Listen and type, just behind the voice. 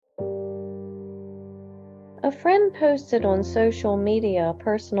A friend posted on social media a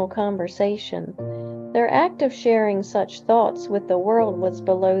personal conversation. Their act of sharing such thoughts with the world was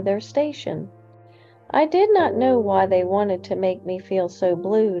below their station. I did not know why they wanted to make me feel so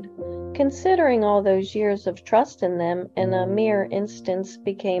blued, considering all those years of trust in them in a mere instance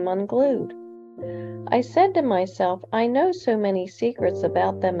became unglued. I said to myself, I know so many secrets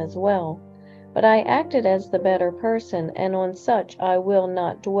about them as well, but I acted as the better person, and on such I will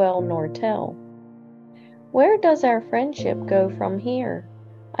not dwell nor tell. Where does our friendship go from here?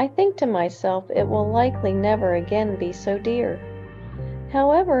 I think to myself it will likely never again be so dear.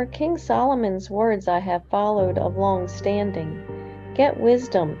 However, King Solomon's words I have followed of long standing. Get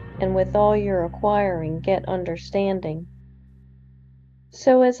wisdom, and with all your acquiring get understanding.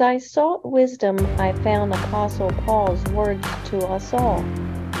 So as I sought wisdom, I found Apostle Paul's words to us all.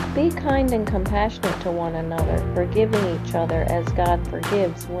 Be kind and compassionate to one another, forgiving each other as God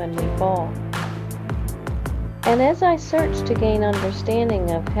forgives when we fall. And as I searched to gain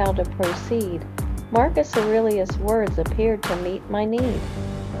understanding of how to proceed, Marcus Aurelius' words appeared to meet my need.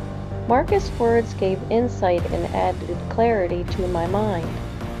 Marcus' words gave insight and added clarity to my mind.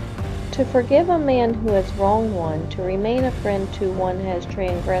 To forgive a man who has wronged one, to remain a friend to one who has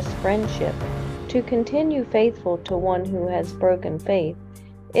transgressed friendship, to continue faithful to one who has broken faith,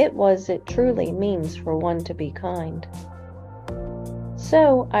 it truly means for one to be kind.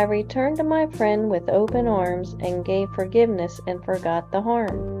 So I returned to my friend with open arms and gave forgiveness and forgot the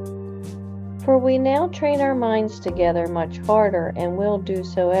harm. For we now train our minds together much harder and will do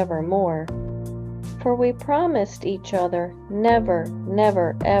so evermore. For we promised each other never,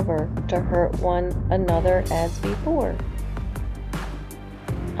 never, ever to hurt one another as before.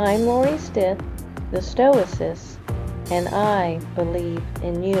 I'm Lori Stith, the Stoicist, and I believe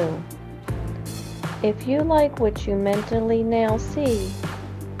in you. If you like what you mentally now see,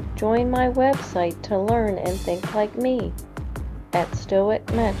 join my website to learn and think like me at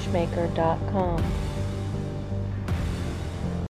stoicmatchmaker.com.